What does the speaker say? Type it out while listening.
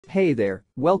Hey there,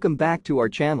 welcome back to our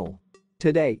channel.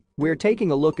 Today, we're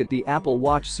taking a look at the Apple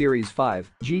Watch Series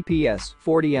 5 GPS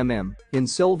 40mm in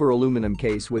silver aluminum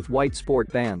case with white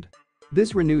sport band.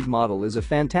 This renewed model is a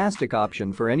fantastic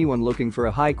option for anyone looking for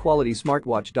a high-quality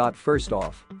smartwatch. First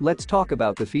off, let's talk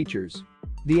about the features.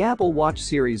 The Apple Watch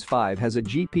Series 5 has a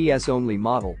GPS-only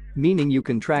model, meaning you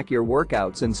can track your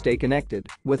workouts and stay connected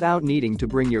without needing to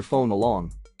bring your phone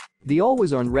along. The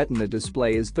always-on Retina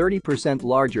display is 30%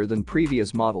 larger than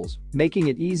previous models, making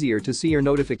it easier to see your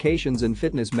notifications and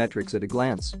fitness metrics at a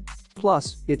glance.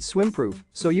 Plus, it's swim-proof,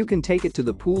 so you can take it to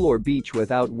the pool or beach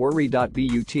without worry. But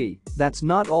that's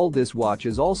not all. This watch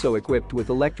is also equipped with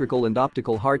electrical and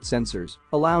optical heart sensors,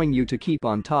 allowing you to keep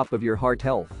on top of your heart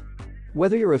health.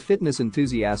 Whether you're a fitness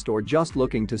enthusiast or just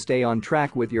looking to stay on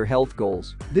track with your health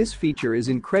goals, this feature is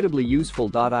incredibly useful.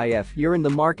 If you're in the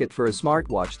market for a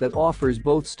smartwatch that offers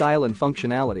both style and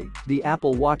functionality, the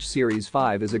Apple Watch Series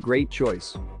 5 is a great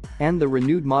choice. And the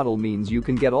renewed model means you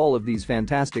can get all of these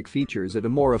fantastic features at a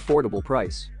more affordable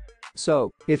price.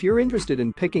 So, if you're interested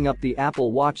in picking up the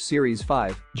Apple Watch Series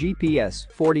 5 GPS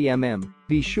 40mm,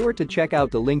 be sure to check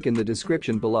out the link in the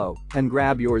description below and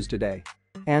grab yours today.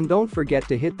 And don't forget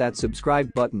to hit that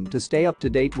subscribe button to stay up to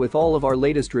date with all of our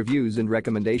latest reviews and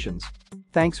recommendations.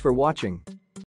 Thanks for watching.